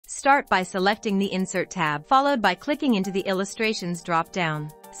Start by selecting the Insert tab, followed by clicking into the Illustrations drop-down.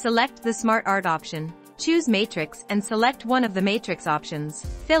 Select the Smart Art option. Choose Matrix and select one of the matrix options.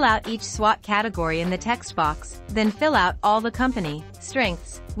 Fill out each SWOT category in the text box, then fill out all the company,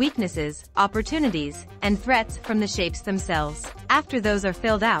 strengths, weaknesses, opportunities, and threats from the shapes themselves. After those are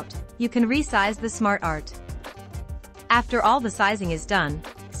filled out, you can resize the Smart Art. After all the sizing is done,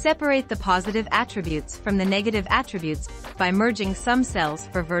 separate the positive attributes from the negative attributes by merging some cells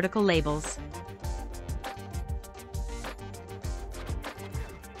for vertical labels.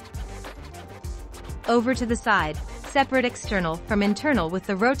 Over to the side, separate external from internal with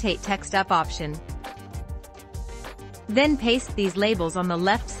the Rotate Text Up option. Then paste these labels on the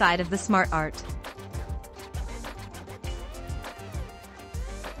left side of the Smart Art.